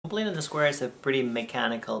completing the square is a pretty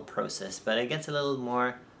mechanical process, but it gets a little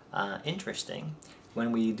more interesting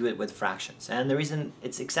when we do it with fractions. And the reason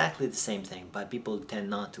it's exactly the same thing, but people tend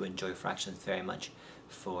not to enjoy fractions very much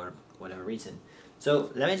for whatever reason.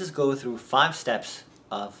 So let me just go through 5 steps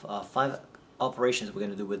of 5 operations we're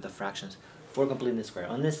going to do with the fractions for completing the square.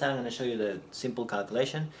 On this side I'm going to show you the simple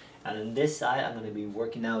calculation, and on this side I'm going to be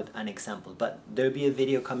working out an example, but there'll be a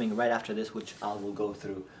video coming right after this which I will go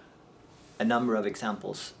through a number of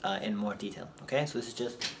examples in more detail. Okay, so this is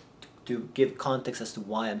just to give context as to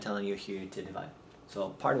why I'm telling you here to divide. So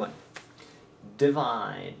part 1,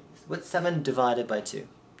 divide. What's 7 divided by 2?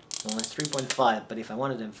 Well, it's 3.5, but if I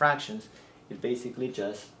wanted in fractions, it's basically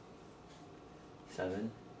just 7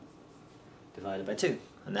 divided by 2,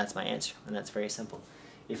 and that's my answer, and that's very simple.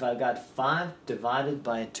 If I got 5 divided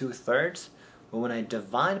by 2/3, well, when I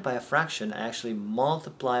divide by a fraction, I actually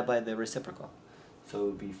multiply by the reciprocal. So it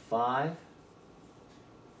would be 5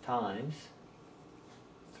 times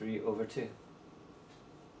 3/2.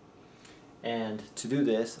 And to do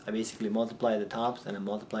this, I basically multiply the tops and I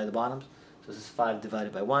multiply the bottoms. So this is 5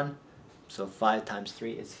 divided by 1. So 5 times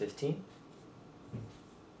 3 is 15.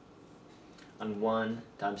 And 1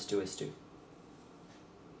 times 2 is 2.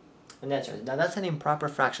 And that's right. Now that's an improper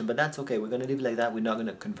fraction, but that's okay. We're going to leave it like that. We're not going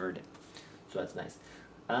to convert it. So that's nice.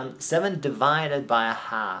 7 divided by a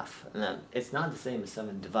half. Now, it's not the same as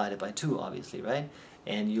 7 divided by 2, obviously, right?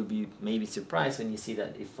 And you'll be maybe surprised when you see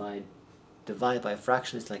that if I divide by a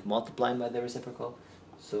fraction, it's like multiplying by the reciprocal.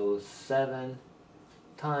 So 7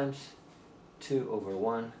 times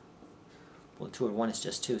 2/1. Well, 2/1 is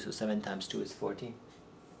just 2, so 7 times 2 is 14.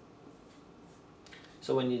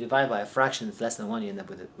 So when you divide by a fraction that's less than 1, you end up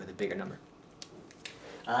with a bigger number.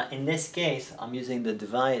 In this case, I'm using the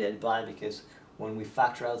divided by because when we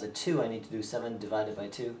factor out the 2, I need to do 7 divided by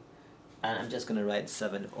 2. And I'm just going to write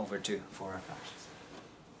 7/2 for our fractions.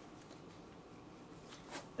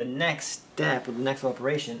 The next step, or the next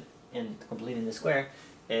operation in completing the square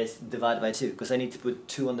is divide by 2, because I need to put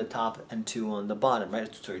 2 on the top and 2 on the bottom,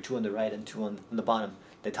 right? Sorry, 2 on the right and 2 on the bottom,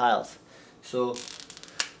 the tiles. So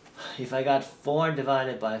if I got 4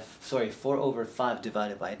 over 5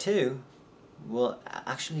 divided by 2, well,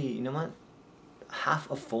 actually, you know what? Half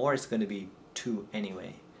of 4 is going to be 2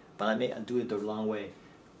 anyway, but I'll do it the wrong way.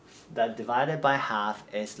 That divided by half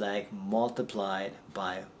is like multiplied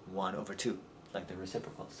by 1/2, like the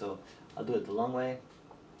reciprocal. So I'll do it the long way.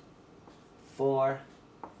 4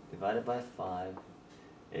 divided by 5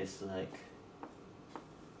 is like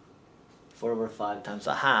 4/5 times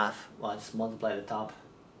a half. Well, I just multiply the top,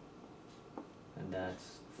 and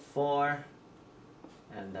that's 4,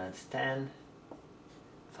 and that's 10.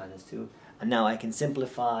 5 is 2. And now I can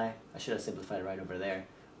simplify. I should have simplified right over there,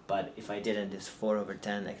 but if I didn't, it's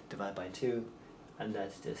 4/10. I could divide by 2, and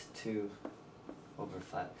that's just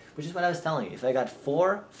 2/5, which is what I was telling you. If I got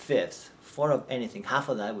 4/5, 4 of anything, half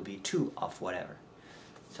of that would be 2 of whatever.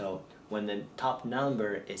 So when the top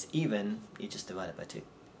number is even, you just divide it by 2.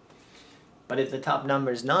 But if the top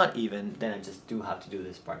number is not even, then I just do have to do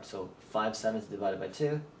this part. So 5/7 divided by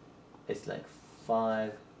 2, it's like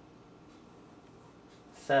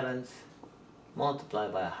 5/7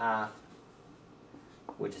 multiplied by a half,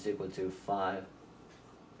 which is equal to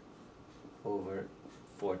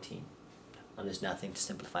 5/14. And there's nothing to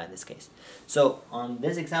simplify in this case. So on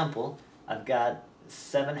this example, I've got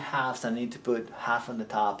 7 halves. I need to put half on the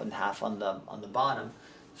top and half on the bottom.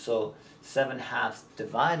 So 7 halves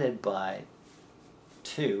divided by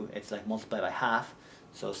 2, it's like multiplied by half.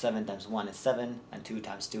 So 7 times 1 is 7, and 2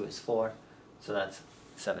 times 2 is 4. So that's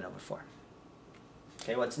 7/4.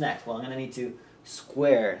 Okay, what's next? Well, I'm going to need to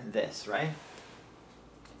square this, right?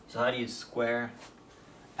 So how do you square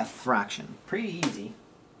a fraction? Pretty easy.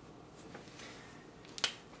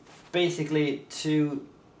 Basically,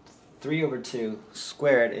 3/2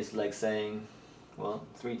 squared is like saying, well,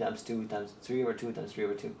 3 times 2 times 3/2 times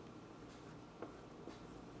 3/2.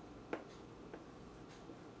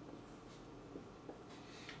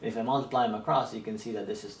 If I multiply them across, you can see that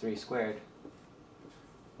this is 3 squared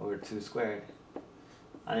over 2 squared,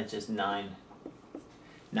 and it's just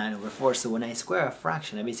 9/4. So when I square a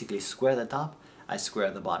fraction, I basically square the top, I square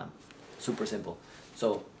the bottom. Super simple.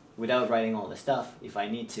 So without writing all this stuff, if I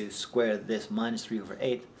need to square this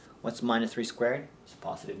 -3/8, what's -3 squared? It's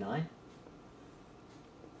 +9.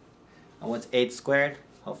 And what's 8 squared?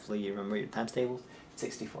 Hopefully you remember your times tables.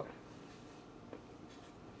 64.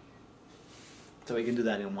 So we can do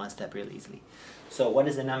that in one step really easily. So what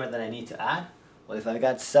is the number that I need to add? Well, if I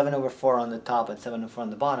got 7/4 on the top and 7/4 on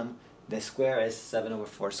the bottom, the square is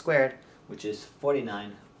 7/4 squared, which is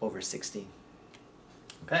 49/16.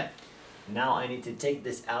 Okay, Now I need to take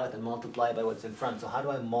this out and multiply by what's in front. So how do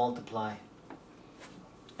I multiply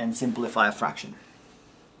and simplify a fraction?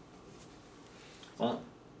 Well,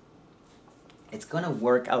 it's going to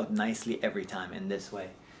work out nicely every time in this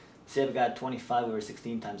way. Say I've got 25 over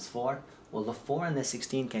 16 times 4. Well, the 4 and the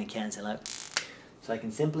 16 can cancel out. So I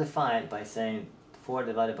can simplify it by saying 4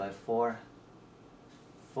 divided by 4.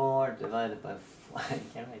 4 divided by 4. I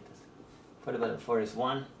can't write this. 4 divided by 4 is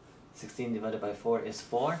 1. 16 divided by 4 is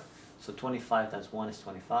 4. So 25 times 1 is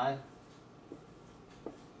 25.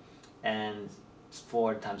 And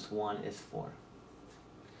 4 times 1 is 4.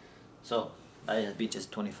 So that would be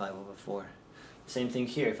just 25 over 4. Same thing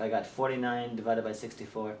here. If I got 49 divided by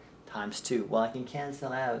 64 times 2. Well, I can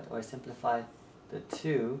cancel out or simplify the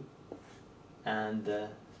 2 and the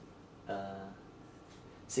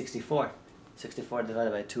 64. 64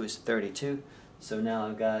 divided by 2 is 32. So now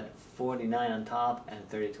I've got 49 on top and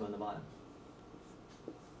 32 on the bottom.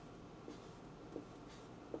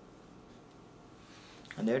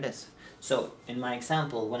 And there it is. So in my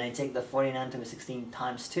example, when I take the 49 to the 16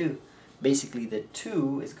 times 2, basically the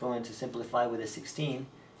 2 is going to simplify with a 16,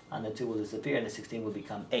 and the 2 will disappear, and the 16 will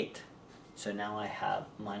become 8. So now I have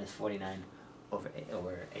minus 49 over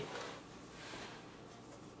 8.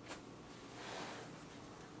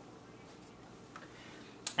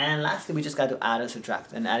 And lastly, we just got to add or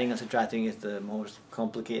subtract. And adding or subtracting is the most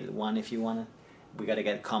complicated one if you want to. We got to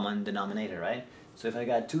get a common denominator, right? So if I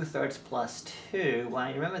got 2/3 plus 2, well,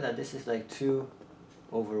 you remember that this is like 2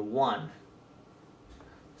 over 1.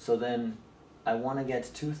 So then I want to get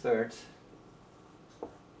 2/3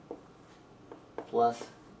 plus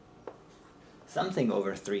something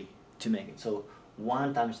over 3 to make it. So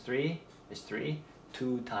 1 times 3 is 3.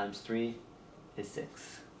 2 times 3 is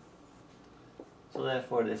 6. So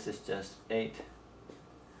therefore this is just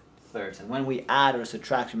 8/3. And when we add or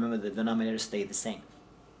subtract, remember the denominators stay the same.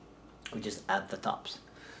 We just add the tops.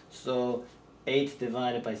 So 8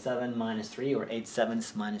 divided by 7 minus 3, or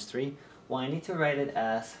 8/7 minus 3. Well, I need to write it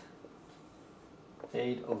as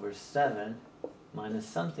 8 over 7 minus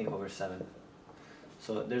something over 7.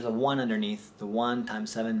 So there's a 1 underneath. The 1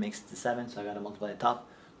 times 7 makes it to 7, so I got to multiply the top.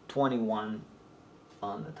 21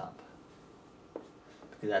 on the top.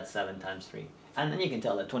 Because that's 7 times 3. And then you can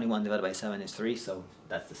tell that 21 divided by 7 is 3, so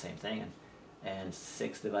that's the same thing. And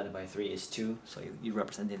 6 divided by 3 is 2, so you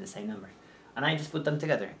representing the same number. And I just put them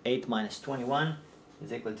together. 8 minus 21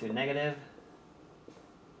 is equal to negative.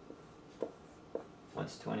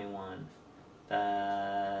 What's 21?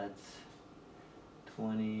 That's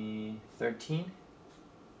 13.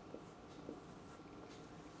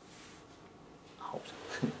 I hope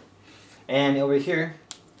so. And over here,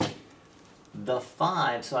 the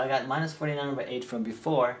 5, so I got minus 49 over 8 from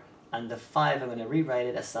before, and the 5 I'm going to rewrite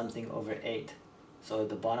it as something over 8. So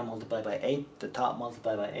the bottom multiplied by 8, the top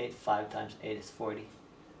multiplied by 8, 5 times 8 is 40.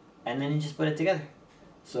 And then you just put it together.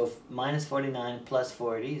 So minus 49 plus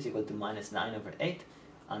 40 is equal to minus 9 over 8,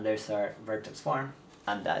 and there's our vertex form,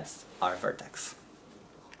 and that's our vertex.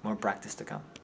 More practice to come.